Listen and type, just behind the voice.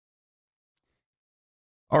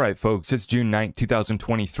All right, folks, it's June 9th,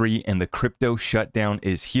 2023, and the crypto shutdown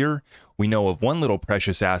is here. We know of one little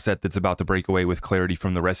precious asset that's about to break away with clarity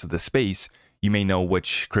from the rest of the space. You may know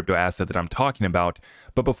which crypto asset that I'm talking about.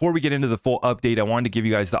 But before we get into the full update, I wanted to give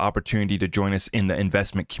you guys the opportunity to join us in the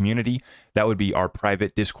investment community. That would be our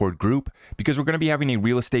private Discord group, because we're going to be having a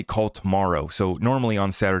real estate call tomorrow. So normally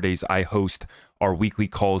on Saturdays, I host our weekly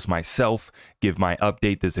calls myself, give my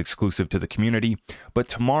update that's exclusive to the community. But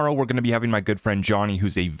tomorrow we're going to be having my good friend Johnny,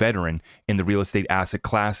 who's a veteran in the real estate asset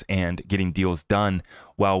class and getting deals done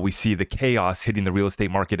while we see the chaos hitting the real estate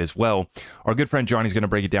market as well. Our good friend Johnny's going to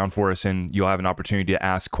break it down for us, and you'll have an opportunity to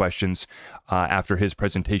ask questions after his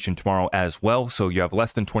presentation tomorrow as well. So you have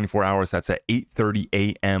less than 24 hours. That's at 8:30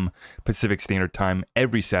 a.m. Pacific Standard Time.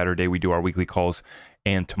 Every Saturday we do our weekly calls.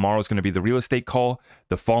 And tomorrow is going to be the real estate call.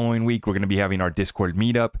 The following week, we're going to be having our Discord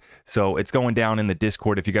meetup. So it's going down in the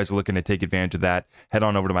Discord. If you guys are looking to take advantage of that, head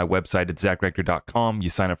on over to my website at zachrector.com. You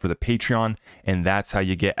sign up for the Patreon, and that's how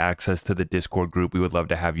you get access to the Discord group. We would love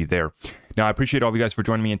to have you there. Now, I appreciate all of you guys for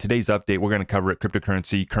joining me in today's update. We're going to cover it,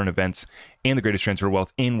 cryptocurrency, current events, and the greatest transfer of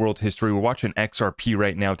wealth in world history. We're watching XRP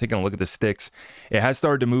right now, taking a look at the sticks. It has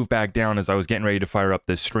started to move back down as I was getting ready to fire up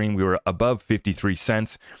this stream. We were above 53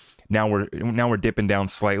 cents. Now we're dipping down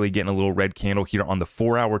slightly, getting a little red candle here on the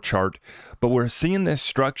 4-hour chart. But we're seeing this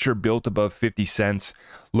structure built above 50 cents,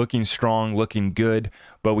 looking strong, looking good.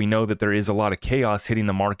 But we know that there is a lot of chaos hitting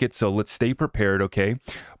the market, so let's stay prepared, okay?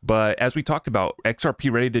 But as we talked about, XRP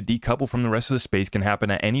ready to decouple from the rest of the space can happen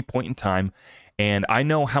at any point in time. And I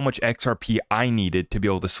know how much XRP I needed to be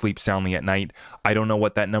able to sleep soundly at night. I don't know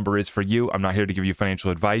what that number is for you. I'm not here to give you financial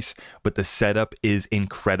advice, but the setup is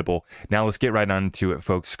incredible. Now let's get right on into it,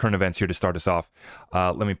 folks. Current events here to start us off.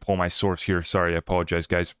 Let me pull my source here. Sorry, I apologize,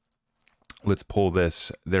 guys. Let's pull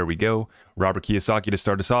this. There we go. Robert Kiyosaki to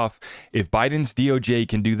start us off. If Biden's DOJ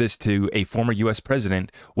can do this to a former U.S.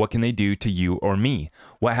 president, what can they do to you or me?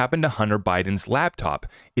 What happened to Hunter Biden's laptop?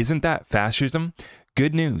 Isn't that fascism?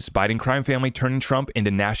 Good news, Biden crime family turning Trump into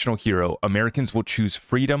national hero. Americans will choose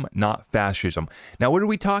freedom, not fascism. Now, what are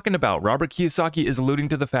we talking about? Robert Kiyosaki is alluding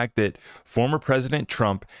to the fact that former President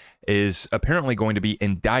Trump is apparently going to be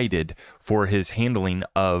indicted for his handling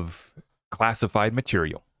of classified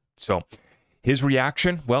material. So his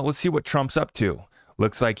reaction, well, let's see what Trump's up to.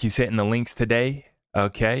 Looks like he's hitting the links today.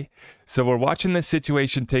 Okay, so we're watching this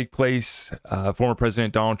situation take place. Former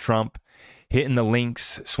President Donald Trump hitting the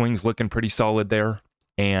links, swings looking pretty solid there,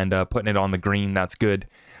 and putting it on the green. That's good.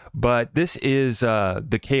 But this is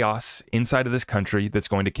the chaos inside of this country that's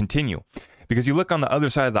going to continue. Because you look on the other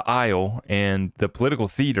side of the aisle, and the political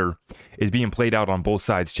theater is being played out on both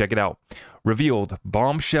sides. Check it out. Revealed,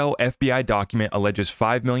 bombshell FBI document alleges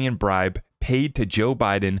 $5 million bribe paid to Joe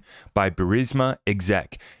Biden by Burisma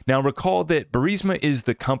exec. Now, recall that Burisma is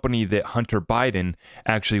the company that Hunter Biden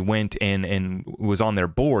actually went and was on their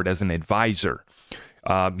board as an advisor.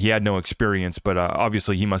 He had no experience, but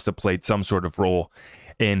obviously he must have played some sort of role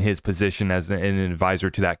in his position as an advisor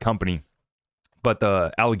to that company. But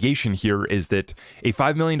the allegation here is that a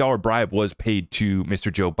 $5 million bribe was paid to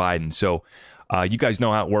Mr. Joe Biden. So you guys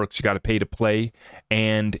know how it works. You got to pay to play.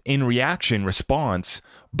 And in response,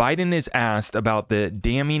 Biden is asked about the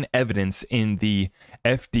damning evidence in the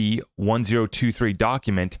FD 1023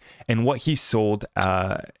 document and what he sold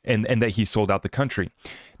and that he sold out the country.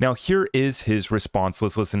 Now, here is his response.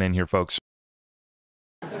 Let's listen in here, folks.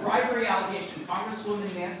 The bribery allegation,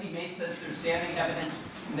 Congresswoman Nancy Mace says there's damning evidence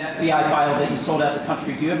in the FBI file that you sold out the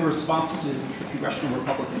country. Do you have a response to the congressional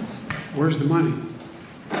Republicans? Where's the money?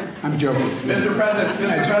 I'm joking. Mr. President,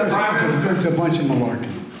 it's a bunch of malarkey.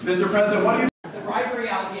 Mr. President, what do you the bribery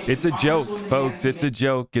allegation? It's a joke, folks. It's a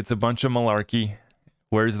joke. It's a bunch of malarkey.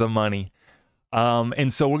 Where's the money?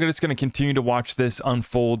 And so we're just going to continue to watch this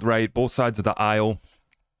unfold, right? Both sides of the aisle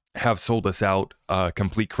have sold us out,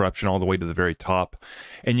 complete corruption all the way to the very top.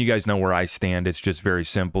 And you guys know where I stand. It's just very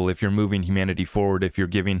simple. If you're moving humanity forward, if you're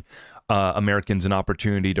giving Americans an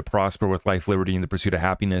opportunity to prosper with life, liberty, and the pursuit of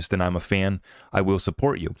happiness, then I'm a fan. I will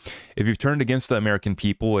support you. If you've turned against the American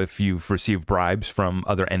people, if you've received bribes from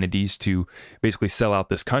other entities to basically sell out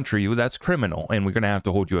this country, well, that's criminal, and we're going to have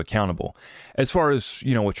to hold you accountable. As far as,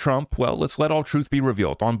 with Trump, well, let's let all truth be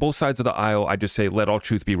revealed. On both sides of the aisle, I just say let all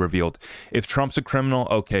truth be revealed. If Trump's a criminal,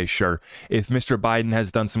 okay, sure. If Mr. Biden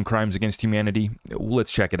has done some crimes against humanity,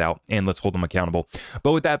 let's check it out, and let's hold him accountable.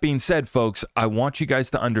 But with that being said, folks, I want you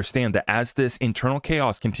guys to understand that as this internal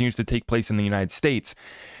chaos continues to take place in the United States,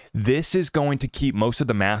 this is going to keep most of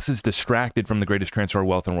the masses distracted from the greatest transfer of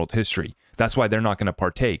wealth in world history. That's why they're not going to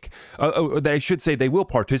partake. I should say they will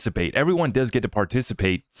participate. Everyone does get to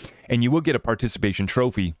participate, and you will get a participation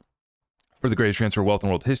trophy for the greatest transfer of wealth in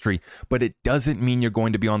world history, but it doesn't mean you're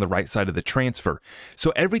going to be on the right side of the transfer.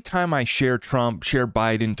 So every time I share Trump, share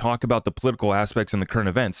Biden, talk about the political aspects and the current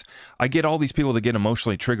events, I get all these people to get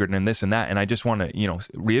emotionally triggered and this and that. And I just want to,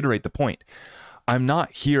 reiterate the point. I'm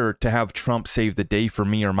not here to have Trump save the day for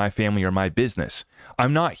me or my family or my business.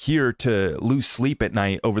 I'm not here to lose sleep at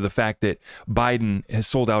night over the fact that Biden has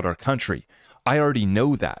sold out our country. I already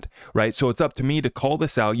know that, right? So it's up to me to call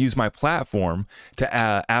this out, use my platform to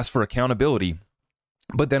ask for accountability.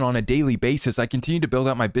 But then on a daily basis, I continue to build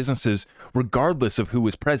out my businesses regardless of who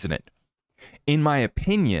is president. In my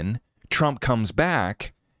opinion, Trump comes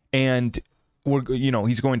back and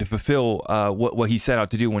he's going to fulfill what he set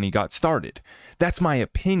out to do when he got started. That's my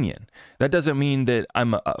opinion. That doesn't mean that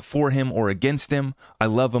I'm for him or against him. I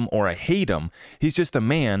love him or I hate him. He's just a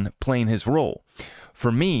man playing his role.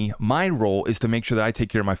 For me, my role is to make sure that I take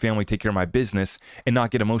care of my family, take care of my business, and not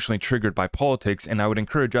get emotionally triggered by politics. And I would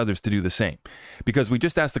encourage others to do the same. Because we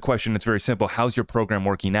just asked the question, it's very simple. How's your program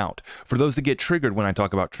working out? For those that get triggered when I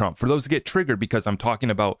talk about Trump, for those that get triggered because I'm talking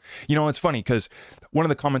about, it's funny because one of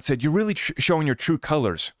the comments said, you're really showing your true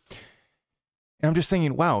colors. And I'm just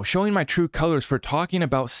thinking, wow, showing my true colors for talking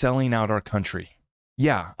about selling out our country.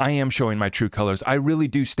 Yeah, I am showing my true colors. I really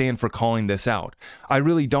do stand for calling this out. I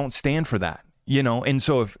really don't stand for that. And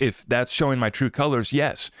so if that's showing my true colors,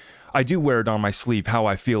 yes, I do wear it on my sleeve how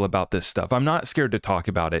I feel about this stuff. I'm not scared to talk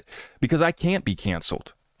about it because I can't be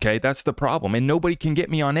canceled. Okay, that's the problem. And nobody can get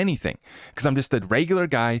me on anything because I'm just a regular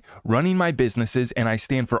guy running my businesses and I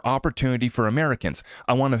stand for opportunity for Americans.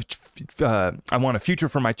 I want a future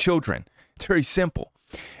for my children. It's very simple.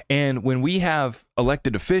 And when we have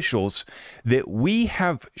elected officials that we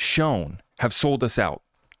have shown have sold us out,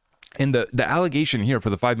 and the allegation here for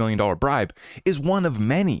the $5 million bribe is one of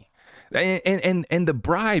many. And the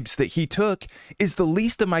bribes that he took is the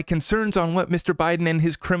least of my concerns on what Mr. Biden and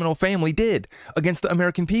his criminal family did against the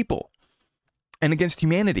American people and against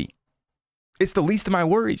humanity. It's the least of my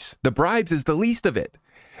worries. The bribes is the least of it.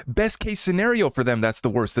 Best case scenario for them, that's the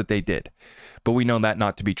worst that they did. But we know that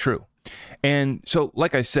not to be true. And so,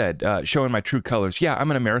 like I said, showing my true colors. Yeah,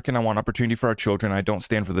 I'm an American. I want opportunity for our children. I don't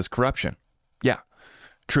stand for this corruption. Yeah.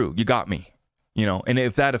 True, you got me, and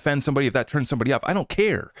if that offends somebody, if that turns somebody off, I don't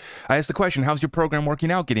care. I ask the question, how's your program working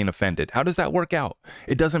out getting offended? How does that work out?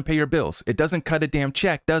 It doesn't pay your bills. It doesn't cut a damn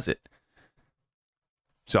check, does it?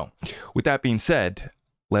 So, with that being said,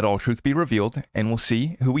 let all truth be revealed, and we'll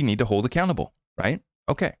see who we need to hold accountable, right?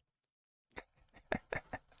 Okay.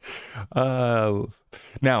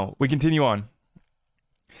 Now, we continue on.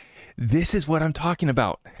 This is what I'm talking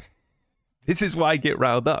about. This is why I get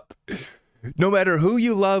riled up. No matter who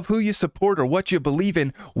you love, who you support, or what you believe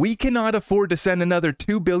in, we cannot afford to send another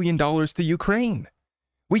 $2 billion to Ukraine.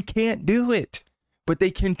 We can't do it, but they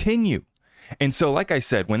continue. And so, like I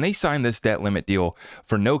said, when they signed this debt limit deal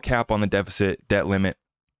for no cap on the deficit debt limit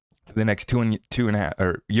for the next year and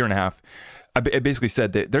a half, I basically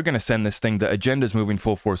said that they're going to send this thing, the agenda is moving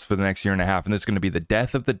full force for the next year and a half, and this is going to be the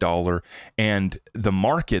death of the dollar. And the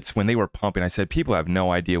markets, when they were pumping, I said, people have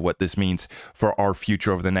no idea what this means for our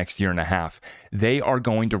future over the next year and a half. They are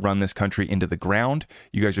going to run this country into the ground.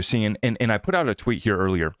 You guys are seeing, and I put out a tweet here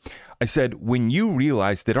earlier. I said, when you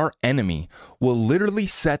realize that our enemy will literally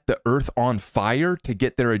set the earth on fire to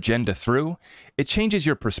get their agenda through, it changes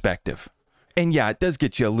your perspective. And yeah, it does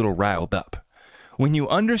get you a little riled up. When you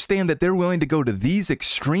understand that they're willing to go to these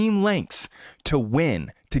extreme lengths to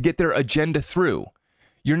win, to get their agenda through,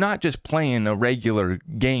 you're not just playing a regular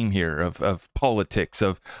game here of politics,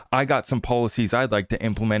 of I got some policies I'd like to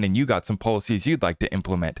implement and you got some policies you'd like to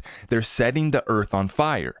implement. They're setting the earth on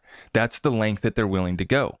fire. That's the length that they're willing to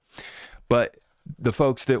go. But the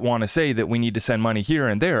folks that want to say that we need to send money here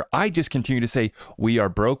and there, I just continue to say, we are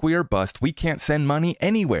broke, we are bust, we can't send money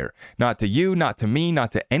anywhere. Not to you, not to me,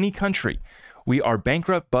 not to any country. We are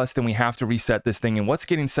bankrupt, bust, and we have to reset this thing. And what's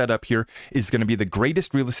getting set up here is going to be the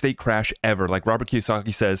greatest real estate crash ever. Like Robert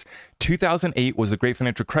Kiyosaki says, 2008 was the great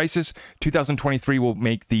financial crisis. 2023 will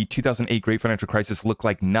make the 2008 great financial crisis look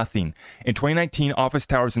like nothing. In 2019, office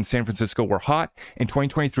towers in San Francisco were hot. In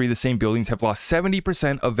 2023, the same buildings have lost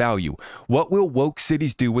 70% of value. What will woke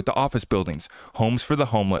cities do with the office buildings? Homes for the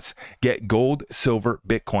homeless. Get gold, silver,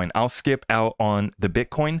 Bitcoin. I'll skip out on the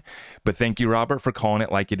Bitcoin, but thank you, Robert, for calling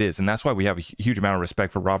it like it is. And that's why we have a huge amount of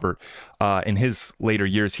respect for Robert. In his later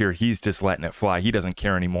years here, he's just letting it fly. He doesn't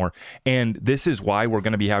care anymore. And this is why we're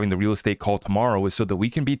going to be having the real estate call tomorrow, is so that we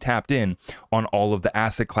can be tapped in on all of the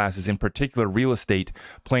asset classes, in particular real estate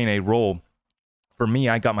playing a role. For me,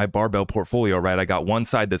 I got my barbell portfolio, right? I got one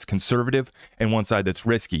side that's conservative and one side that's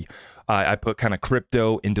risky. I put kind of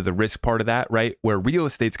crypto into the risk part of that, right? Where real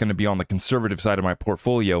estate's going to be on the conservative side of my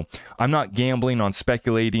portfolio. I'm not gambling on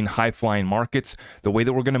speculating high flying markets. The way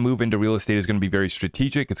that we're going to move into real estate is going to be very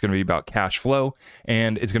strategic. It's going to be about cash flow,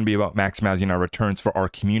 and it's going to be about maximizing our returns for our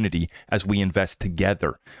community as we invest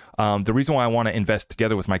together. The reason why I want to invest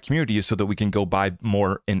together with my community is so that we can go buy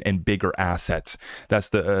more and bigger assets. That's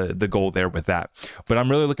the goal there with that. But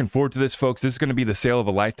I'm really looking forward to this, folks. This is going to be the sale of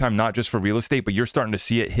a lifetime, not just for real estate, but you're starting to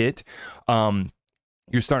see it hit.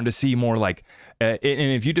 You're starting to see more like, and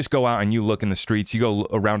if you just go out and you look in the streets, you go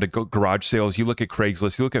around to garage sales, you look at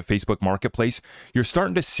Craigslist, you look at Facebook Marketplace, you're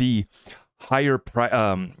starting to see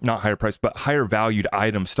not higher price, but higher valued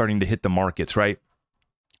items starting to hit the markets, right?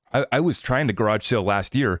 I was trying to garage sale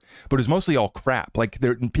last year, but it was mostly all crap. Like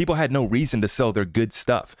people had no reason to sell their good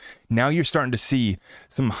stuff. Now you're starting to see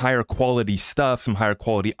some higher quality stuff, some higher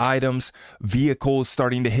quality items, vehicles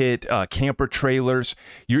starting to hit, camper trailers.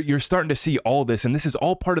 You're starting to see all this, and this is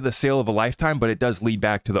all part of the sale of a lifetime, but it does lead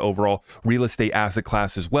back to the overall real estate asset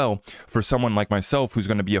class as well. For someone like myself who's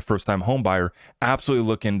going to be a first-time home buyer, absolutely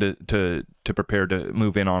looking to prepare to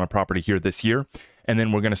move in on a property here this year. And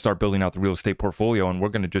then we're going to start building out the real estate portfolio, and we're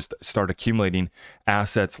going to just start accumulating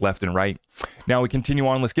assets left and right. Now we continue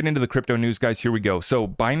on. Let's get into the crypto news, guys. Here we go. So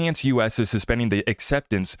Binance US is suspending the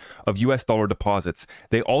acceptance of US dollar deposits.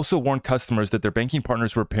 They also warned customers that their banking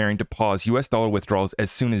partners were preparing to pause US dollar withdrawals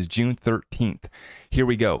as soon as June 13th. Here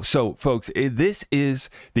we go. So folks, this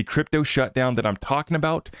is the crypto shutdown that I'm talking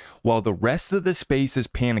about. While the rest of the space is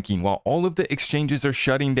panicking, while all of the exchanges are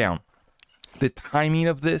shutting down, the timing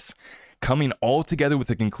of this coming all together with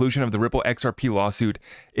the conclusion of the Ripple XRP lawsuit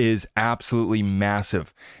is absolutely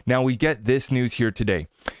massive. Now we get this news here today.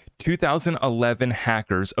 2011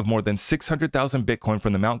 hackers of more than 600,000 Bitcoin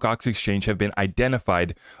from the Mt. Gox exchange have been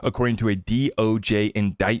identified according to a DOJ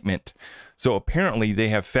indictment. So apparently they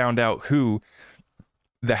have found out who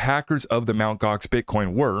the hackers of the Mt. Gox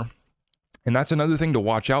Bitcoin were. And that's another thing to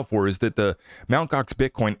watch out for, is that the Mt. Gox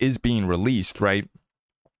Bitcoin is being released, right?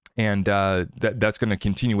 And that's going to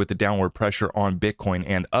continue with the downward pressure on Bitcoin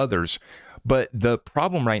and others. But the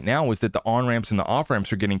problem right now is that the on-ramps and the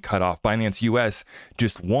off-ramps are getting cut off. Binance US,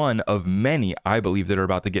 just one of many, I believe, that are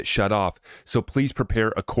about to get shut off. So please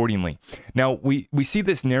prepare accordingly. Now, we see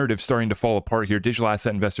this narrative starting to fall apart here. Digital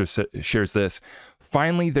Asset Investor shares this.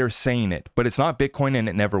 Finally, they're saying it, but it's not Bitcoin and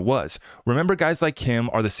it never was. Remember, guys like him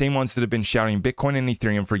are the same ones that have been shouting Bitcoin and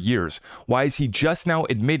Ethereum for years. Why is he just now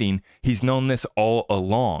admitting he's known this all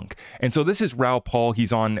along? And so this is Raoul Paul.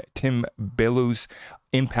 He's on Tim Bellu's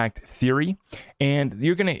Impact Theory, and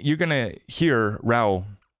you're gonna hear Raoul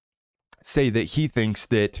say that he thinks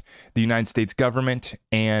that the United States government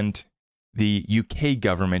and the UK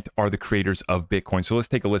government are the creators of Bitcoin. So let's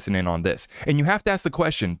take a listen in on this. And you have to ask the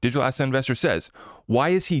question, Digital Asset Investor says, why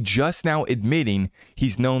is he just now admitting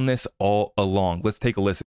he's known this all along? Let's take a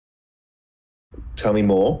listen. Tell me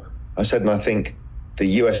more. I said, and I think the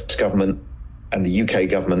US government and the UK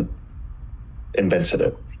government invented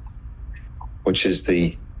it, which is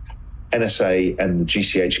the NSA and the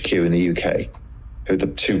GCHQ in the UK, who are the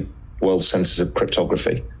two world centers of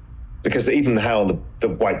cryptography. Because even how the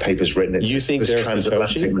white paper's written, it's you think this they're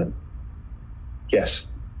transatlantic. Satoshi? Yes.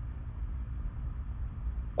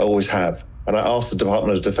 I always have. And I asked the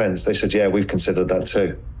Department of Defense, they said, yeah, we've considered that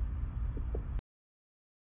too.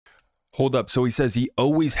 Hold up. So he says he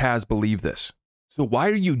always has believed this. So why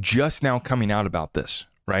are you just now coming out about this,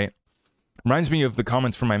 right? Reminds me of the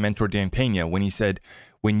comments from my mentor, Dan Pena, when he said,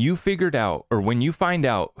 when you figured out, or when you find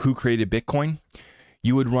out who created Bitcoin,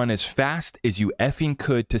 you would run as fast as you effing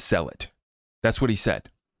could to sell it. That's what he said.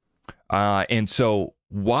 And so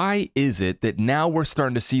why is it that now we're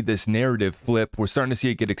starting to see this narrative flip? We're starting to see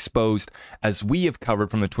it get exposed, as we have covered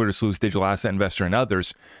from the Twitter Sleuths, Digital Asset Investor, and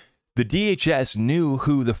others. The DHS knew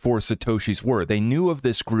who the four Satoshis were. They knew of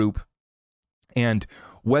this group, and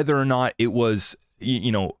whether or not it was,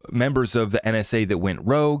 you know, members of the NSA that went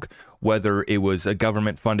rogue, whether it was a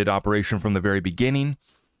government-funded operation from the very beginning.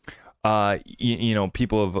 You know,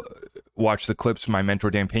 people have watched the clips from my mentor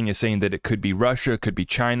Dan Pena saying that it could be Russia, could be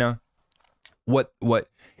China. What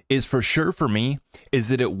is for sure for me is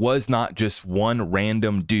that it was not just one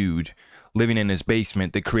random dude living in his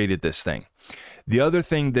basement that created this thing. The other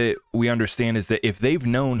thing that we understand is that if they've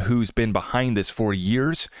known who's been behind this for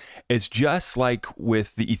years, it's just like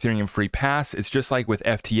with the Ethereum Free Pass, it's just like with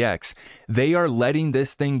FTX. They are letting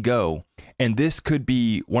this thing go, and this could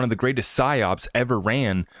be one of the greatest psyops ever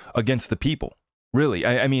ran against the people. Really,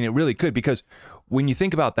 I mean, it really could, because when you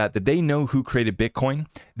think about that they know who created Bitcoin.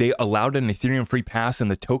 They allowed an Ethereum free pass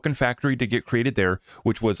and the token factory to get created there,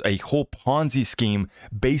 which was a whole Ponzi scheme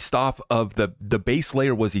based off of the base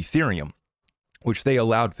layer was Ethereum, which they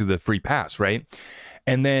allowed through the free pass, right?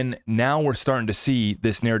 And then now we're starting to see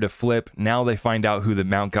this narrative flip. Now they find out who the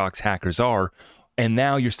Mt. Gox hackers are. And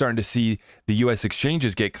now you're starting to see the U.S.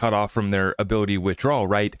 exchanges get cut off from their ability to withdraw,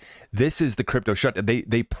 right? This is the crypto shutdown.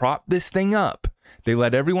 They prop this thing up. They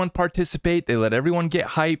let everyone participate. They let everyone get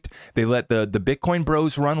hyped. They let the Bitcoin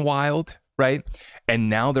bros run wild, right? And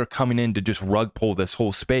now they're coming in to just rug pull this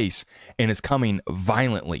whole space, and it's coming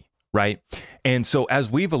violently, right? And so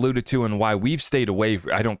as we've alluded to and why we've stayed away,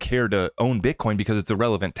 I don't care to own Bitcoin because it's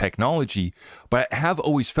irrelevant technology, but I have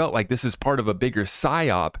always felt like this is part of a bigger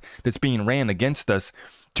psyop that's being ran against us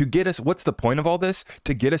to get us, what's the point of all this?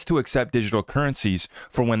 To get us to accept digital currencies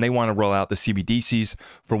for when they want to roll out the CBDCs,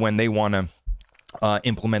 for when they want to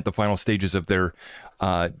implement the final stages of their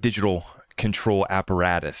digital control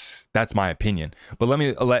apparatus. That's my opinion. But let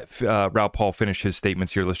me let Raul Paul finish his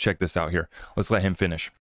statements here. Let's check this out here. Let's let him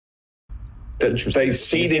finish. They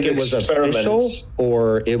seeded it was official,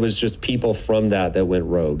 or it was just people from that went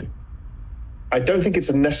rogue? I don't think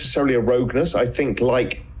it's necessarily a rogueness. I think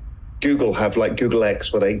like Google have like Google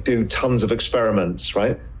X, where they do tons of experiments,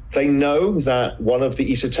 right? They know that one of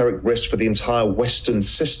the esoteric risks for the entire Western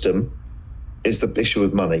system is the issue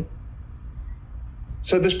of money.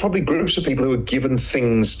 So there's probably groups of people who are given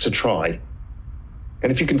things to try.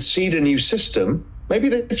 And if you can seed a new system, maybe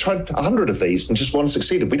they tried 100 of these and just one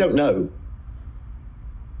succeeded. We don't know.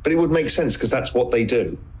 But it would make sense because that's what they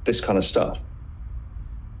do, this kind of stuff.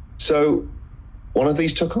 So one of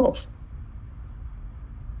these took off.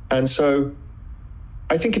 And so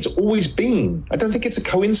I think it's always been, I don't think it's a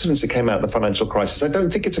coincidence it came out of the financial crisis. I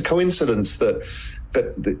don't think it's a coincidence that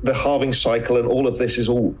the halving cycle and all of this is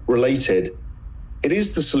all related. It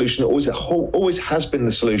is the solution, always has been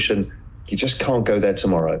the solution. You just can't go there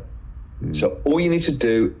tomorrow. So all you need to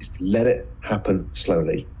do is let it happen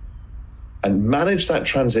slowly and manage that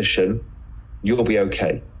transition. You'll be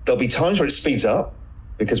okay. There'll be times where it speeds up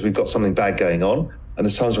because we've got something bad going on, and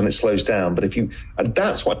there's times when it slows down. But and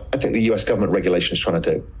that's what I think the US government regulation is trying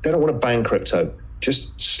to do. They don't want to ban crypto.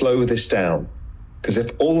 Just slow this down. Because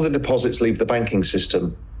if all the deposits leave the banking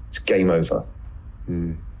system, it's game over.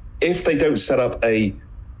 If they don't set up a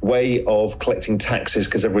way of collecting taxes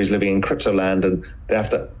because everybody's living in crypto land and they have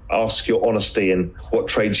to ask your honesty and what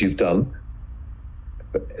trades you've done,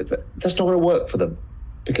 that's not going to work for them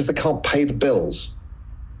because they can't pay the bills.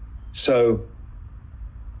 So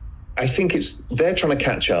I think they're trying to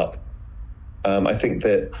catch up. I think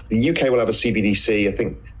that the UK will have a CBDC. I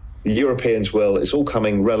think the Europeans will. It's all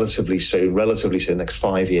coming relatively soon, next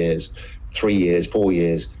 5 years, 3 years, 4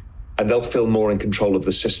 years, and they'll feel more in control of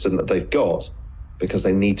the system that they've got because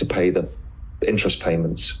they need to pay the interest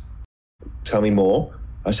payments. Tell me more.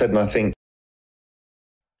 I said, and I think.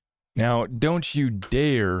 Now, don't you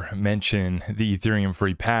dare mention the Ethereum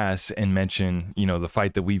free pass and mention, the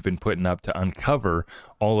fight that we've been putting up to uncover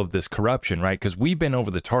all of this corruption, right? Because we've been over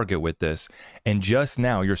the target with this. And just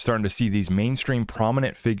now you're starting to see these mainstream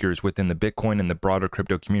prominent figures within the Bitcoin and the broader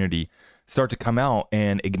crypto community start to come out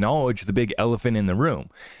and acknowledge the big elephant in the room.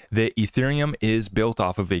 That Ethereum is built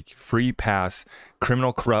off of a free pass,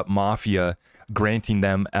 criminal corrupt mafia granting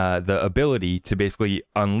them the ability to basically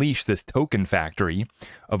unleash this token factory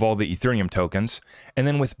of all the Ethereum tokens. And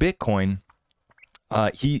then with Bitcoin,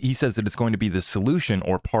 he says that it's going to be the solution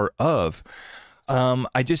or part of.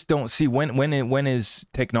 I just don't see when is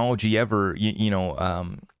technology ever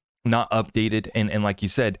not updated. And like you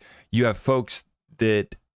said, you have folks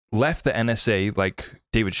that left the NSA like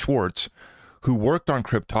David Schwartz, who worked on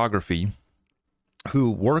cryptography,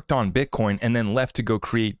 who worked on Bitcoin, and then left to go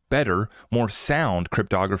create better, more sound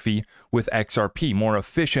cryptography with XRP, more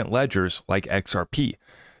efficient ledgers like XRP.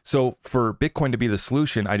 So for Bitcoin to be the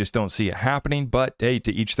solution, I just don't see it happening, but hey,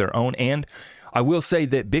 to each their own. And I will say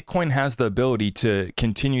that Bitcoin has the ability to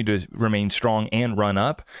continue to remain strong and run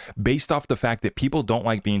up based off the fact that people don't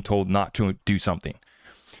like being told not to do something.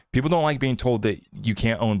 People don't like being told that you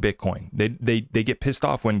can't own Bitcoin. They get pissed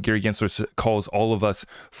off when Gary Gensler calls all of us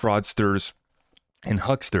fraudsters and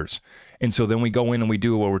hucksters. And so then we go in and we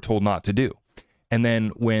do what we're told not to do. And then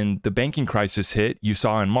when the banking crisis hit, you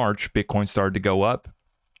saw in March, Bitcoin started to go up.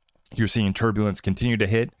 You're seeing turbulence continue to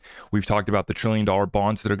hit. We've talked about the $1 trillion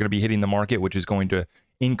bonds that are going to be hitting the market, which is going to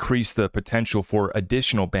increase the potential for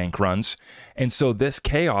additional bank runs. And so this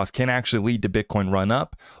chaos can actually lead to Bitcoin run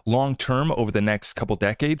up long term over the next couple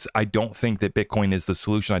decades. I don't think that Bitcoin is the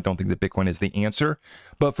solution. I don't think that Bitcoin is the answer.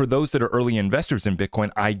 But for those that are early investors in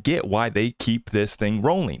Bitcoin, I get why they keep this thing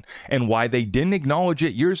rolling and why they didn't acknowledge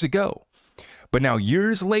it years ago. But now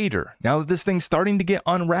years later, now that this thing's starting to get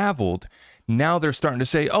unraveled, now they're starting to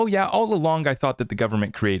say, oh yeah, all along I thought that the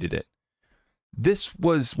government created it. This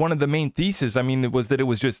was one of the main theses. I mean, it was that it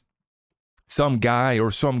was just some guy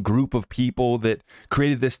or some group of people that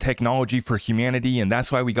created this technology for humanity, and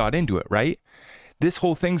that's why we got into it, right? This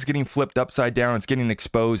whole thing's getting flipped upside down. It's getting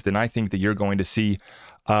exposed, and I think that you're going to see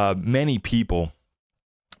many people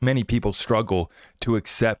struggle to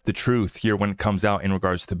accept the truth here when it comes out in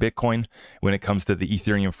regards to Bitcoin, when it comes to the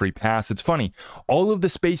Ethereum free pass. It's funny. All of the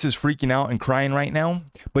space is freaking out and crying right now,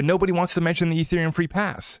 but nobody wants to mention the Ethereum free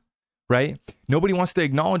pass, right? Nobody wants to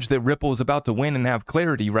acknowledge that Ripple is about to win and have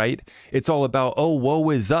clarity, right? It's all about, oh, woe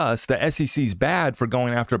is us. The SEC's bad for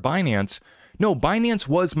going after Binance. No, Binance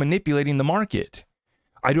was manipulating the market.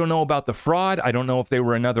 I don't know about the fraud. I don't know if they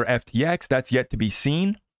were another FTX. That's yet to be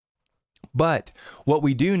seen. But what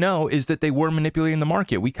we do know is that they were manipulating the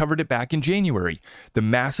market. We covered it back in January. The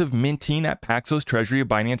massive minting at Paxos Treasury of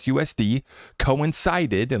Binance USD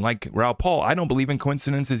coincided, and like Raul Paul, I don't believe in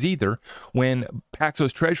coincidences either, when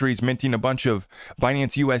Paxos Treasury is minting a bunch of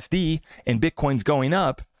Binance USD and Bitcoin's going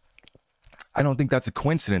up. I don't think that's a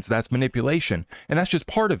coincidence. That's manipulation. And that's just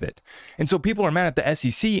part of it. And so people are mad at the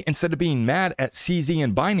SEC instead of being mad at CZ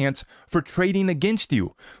and Binance for trading against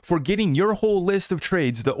you, for getting your whole list of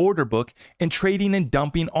trades, the order book, and trading and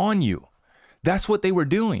dumping on you. That's what they were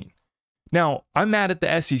doing. Now, I'm mad at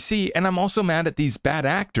the SEC, and I'm also mad at these bad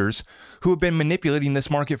actors who have been manipulating this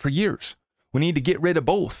market for years. We need to get rid of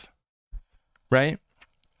both, right?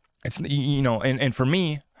 It's, you know, and for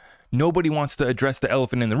me, nobody wants to address the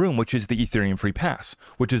elephant in the room, which is the Ethereum free pass,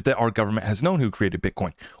 which is that our government has known who created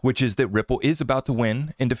Bitcoin, which is that Ripple is about to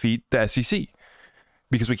win and defeat the SEC.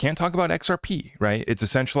 Because we can't talk about XRP, right? It's a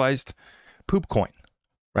centralized poop coin,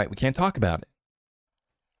 right? We can't talk about it.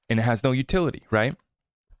 And it has no utility, right?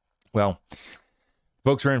 Well,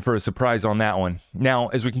 folks are in for a surprise on that one. Now,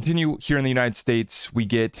 as we continue here in the United States, we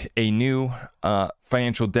get a new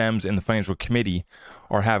financial Dems and the Financial Committee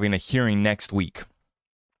are having a hearing next week.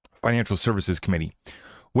 Financial Services Committee.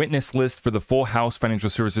 Witness list for the full House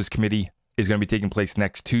Financial Services Committee is going to be taking place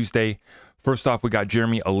next Tuesday. First off, we got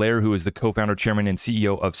Jeremy Allaire, who is the co-founder, chairman, and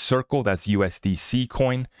CEO of Circle. That's USDC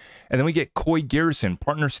coin. And then we get Coy Garrison,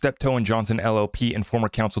 partner Steptoe and Johnson LLP, and former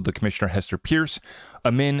counsel to Commissioner Hester Pierce.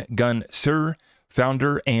 Amin Gun Sur,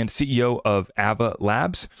 founder and CEO of Ava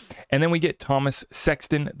Labs. And then we get Thomas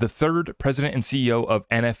Sexton III, president and CEO of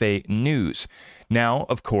NFA News. Now,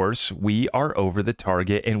 of course, we are over the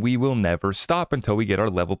target and we will never stop until we get our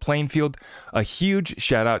level playing field. A huge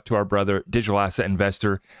shout out to our brother, Digital Asset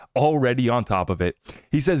Investor, already on top of it.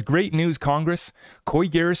 He says, great news, Congress. Coy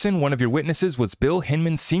Garrison, one of your witnesses, was Bill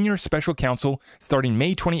Hinman's senior special counsel starting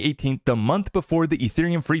May 2018, the month before the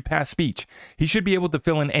Ethereum free pass speech. He should be able to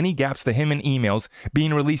fill in any gaps the Hinman emails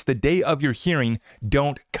being released the day of your hearing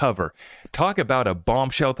don't cover. Talk about a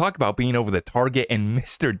bombshell. Talk about being over the target, and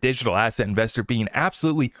Mr. Digital Asset Investor being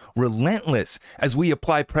absolutely relentless as we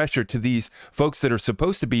apply pressure to these folks that are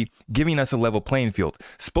supposed to be giving us a level playing field,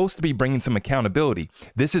 supposed to be bringing some accountability.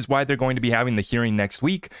 This is why they're going to be having the hearing next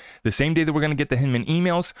week, the same day that we're going to get the Hinman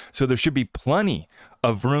emails. So there should be plenty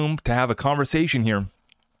of room to have a conversation here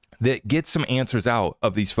that gets some answers out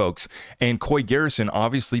of these folks. And Coy Garrison,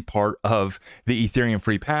 obviously part of the Ethereum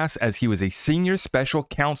free pass, as he was a senior special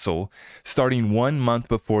counsel starting 1 month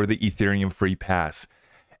before the Ethereum free pass.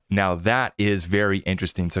 Now that is very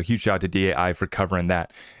interesting. So huge shout out to DAI for covering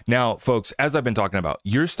that. Now, folks, as I've been talking about,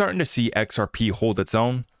 you're starting to see XRP hold its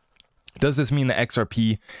own. Does this mean that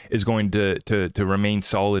XRP is going to remain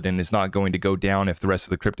solid and is not going to go down if the rest of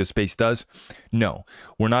the crypto space does? No,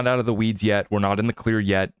 we're not out of the weeds yet. We're not in the clear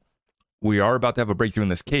yet. We are about to have a breakthrough in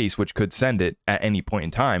this case, which could send it at any point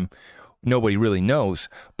in time. Nobody really knows.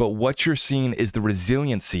 But what you're seeing is the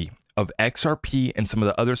resiliency of XRP and some of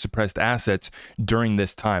the other suppressed assets during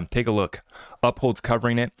this time. Take a look. Uphold's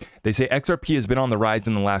covering it. They say XRP has been on the rise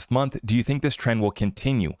in the last month. Do you think this trend will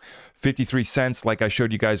continue? 53 cents, like I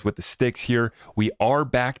showed you guys with the sticks here. We are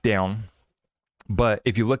back down, but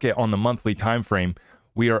if you look at on the monthly time frame,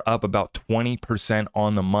 we are up about 20%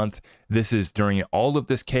 on the month. This is during all of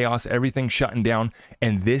this chaos, everything shutting down,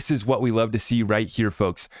 and this is what we love to see right here,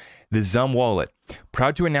 folks. The Zum wallet,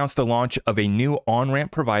 proud to announce the launch of a new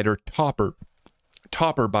on-ramp provider,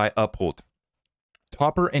 Topper by Uphold.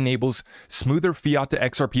 Topper enables smoother fiat to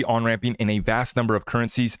XRP on-ramping in a vast number of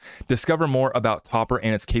currencies. Discover more about Topper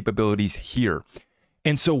and its capabilities here.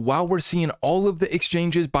 And so while we're seeing all of the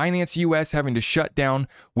exchanges, Binance US having to shut down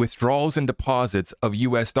withdrawals and deposits of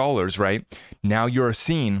US dollars, right? Now you're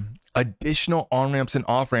seeing additional on-ramps and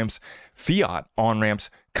off-ramps, fiat on-ramps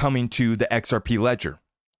coming to the XRP ledger.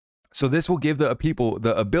 So this will give the people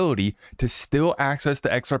the ability to still access the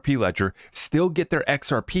XRP ledger, still get their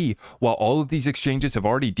XRP, while all of these exchanges have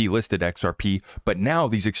already delisted XRP. But now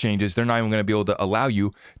these exchanges, they're not even going to be able to allow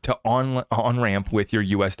you to on-ramp with your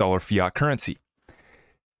US dollar fiat currency.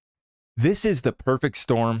 This is the perfect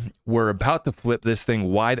storm. We're about to flip this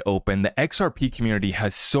thing wide open. The XRP community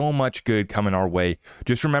has so much good coming our way.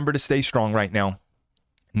 Just remember to stay strong right now.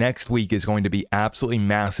 Next week is going to be absolutely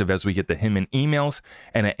massive as we get the Hinman emails,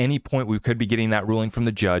 and at any point we could be getting that ruling from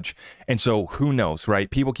the judge. And so who knows, right?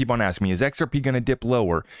 People keep on asking me, is XRP going to dip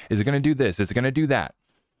lower? Is it going to do this? Is it going to do that?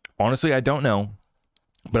 Honestly, I don't know.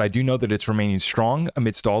 But I do know that it's remaining strong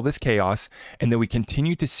amidst all this chaos, and that we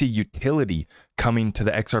continue to see utility coming to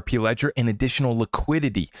the XRP ledger and additional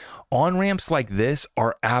liquidity. On-ramps like this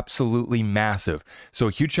are absolutely massive. So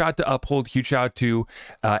a huge shout out to Uphold, huge shout out to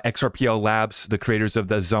XRPL Labs, the creators of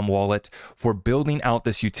the Zum wallet, for building out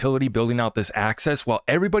this utility, building out this access. While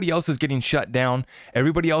everybody else is getting shut down,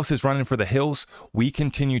 everybody else is running for the hills, we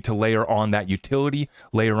continue to layer on that utility,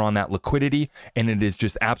 layer on that liquidity, and it is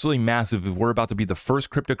just absolutely massive. We're about to be the first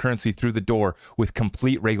cryptocurrency through the door with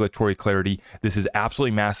complete regulatory clarity. This is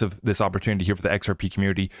absolutely massive, this opportunity here for the XRP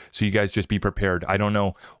community. So you guys just be prepared. I don't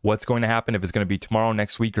know what's going to happen, if it's going to be tomorrow,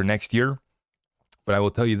 next week, or next year. But I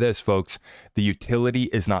will tell you this, folks, the utility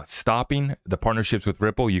is not stopping. The partnerships with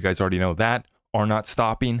Ripple, you guys already know that, are not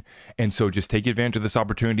stopping. And so just take advantage of this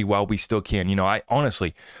opportunity while we still can. You know, I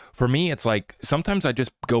honestly, for me, it's like sometimes I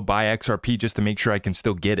just go buy XRP just to make sure I can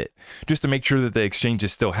still get it, just to make sure that the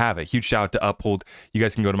exchanges still have it. Huge shout out to Uphold. You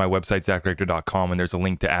guys can go to my website, zachrector.com, and there's a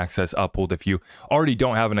link to access Uphold. If you already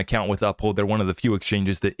don't have an account with Uphold, they're one of the few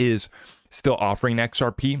exchanges that is still offering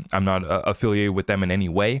XRP. I'm not affiliated with them in any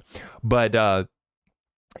way, but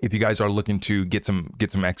if you guys are looking to get some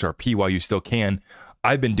XRP while you still can,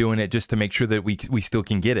 I've been doing it just to make sure that we still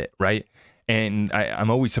can get it, right? And I'm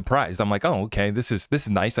always surprised. I'm like, oh, okay, this is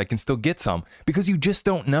nice. I can still get some, because you just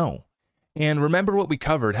don't know. And remember what we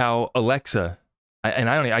covered, how Alexa, and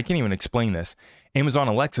I can't even explain this. Amazon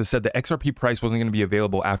Alexa said the XRP price wasn't going to be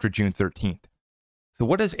available after June 13th. So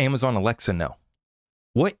what does Amazon Alexa know?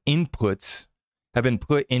 What inputs have been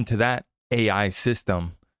put into that AI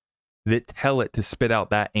system that tell it to spit out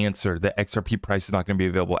that answer, that XRP price is not going to be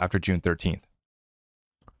available after June 13th?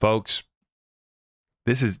 Folks,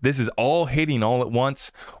 this is all hitting all at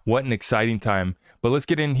once. What an exciting time. But let's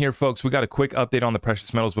get in here, folks. We got a quick update on the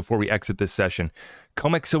precious metals before we exit this session.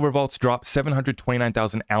 COMEX silver vaults dropped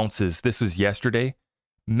 729,000 ounces. This was yesterday.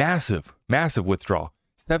 Massive withdrawal.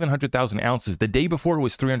 700,000 ounces. The day before it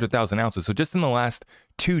was 300,000 ounces. So just in the last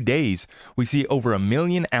 2 days, we see over 1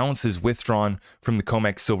 million ounces withdrawn from the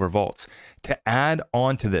COMEX silver vaults. To add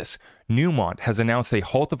on to this, Newmont has announced a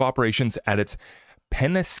halt of operations at its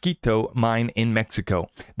Penasquito mine in Mexico.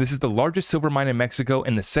 This is the largest silver mine in Mexico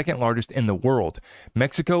and the second largest in the world.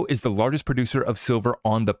 Mexico is the largest producer of silver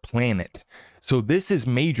on the planet. So this is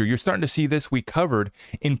major. You're starting to see this. We covered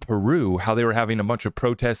in Peru how they were having a bunch of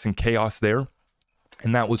protests and chaos there.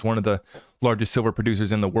 And that was one of the largest silver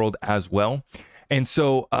producers in the world as well. And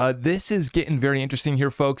so this is getting very interesting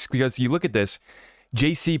here, folks, because you look at this.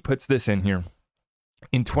 JC puts this in here.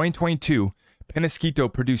 In 2022,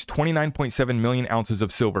 Penasquito produced 29.7 million ounces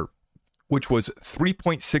of silver, which was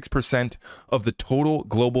 3.6% of the total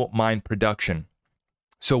global mine production.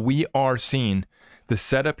 So we are seeing the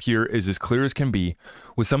setup here is as clear as can be,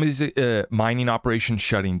 with some of these mining operations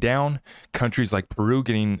shutting down, countries like Peru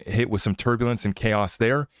getting hit with some turbulence and chaos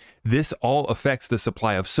there. This all affects the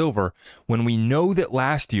supply of silver when we know that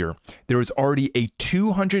last year there was already a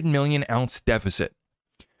 200 million ounce deficit.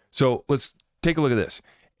 So let's take a look at this.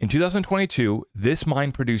 In 2022, this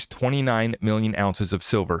mine produced 29 million ounces of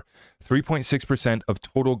silver, 3.6% of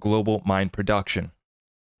total global mine production.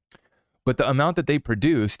 But the amount that they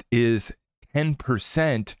produced is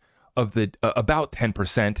 10% of the, about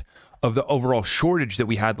 10% of the overall shortage that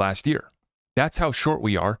we had last year. That's how short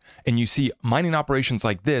we are. And you see mining operations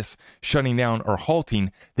like this shutting down or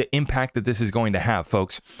halting, the impact that this is going to have,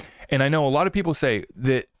 folks. And I know a lot of people say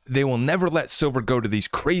that they will never let silver go to these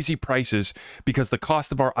crazy prices because the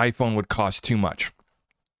cost of our iPhone would cost too much.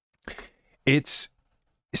 It's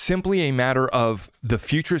simply a matter of the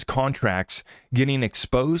futures contracts getting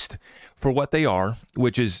exposed for what they are,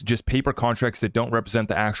 which is just paper contracts that don't represent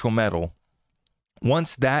the actual metal.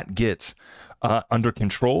 Once that gets under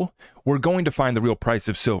control, we're going to find the real price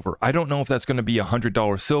of silver. I don't know if that's going to be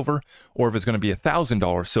 $100 silver or if it's going to be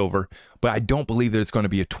 $1,000 silver, but I don't believe that it's going to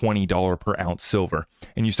be a $20 per ounce silver.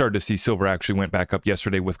 And you started to see silver actually went back up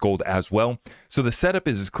yesterday with gold as well. So the setup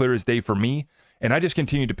is as clear as day for me. And I just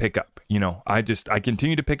continue to pick up, I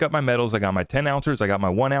continue to pick up my metals. I got my 10 ounces. I got my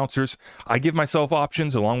 1 ounces. I give myself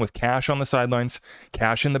options along with cash on the sidelines,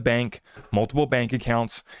 cash in the bank, multiple bank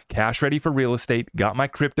accounts, cash ready for real estate, got my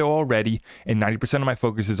crypto already. And 90% of my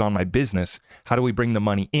focus is on my business. How do we bring the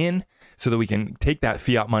money in so that we can take that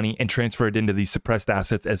fiat money and transfer it into these suppressed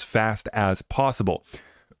assets as fast as possible?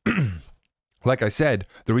 Like I said,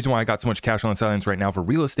 the reason why I got so much cash on the sidelines right now for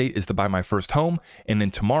real estate is to buy my first home. And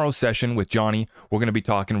in tomorrow's session with Johnny, we're going to be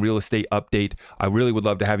talking real estate update. I really would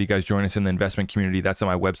love to have you guys join us in the investment community. That's on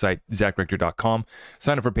my website, zachrector.com.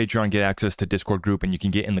 Sign up for Patreon, get access to Discord group, and you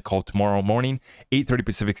can get in the call tomorrow morning, 8:30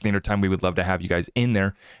 Pacific Standard Time. We would love to have you guys in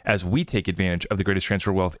there as we take advantage of the greatest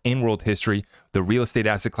transfer of wealth in world history. The real estate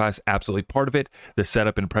asset class, absolutely part of it. The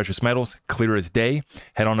setup in precious metals, clear as day.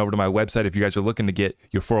 Head on over to my website if you guys are looking to get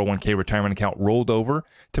your 401k retirement account rolled over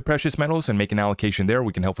to precious metals and make an allocation there.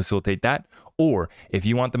 We can help facilitate that. Or if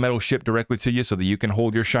you want the metal shipped directly to you so that you can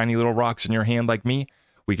hold your shiny little rocks in your hand like me,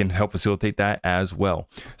 we can help facilitate that as well.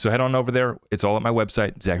 So head on over there. It's all at my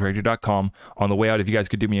website, zachrector.com. On the way out, if you guys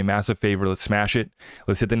could do me a massive favor, let's smash it.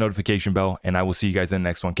 Let's hit the notification bell, and I will see you guys in the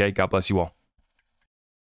next one, okay? God bless you all.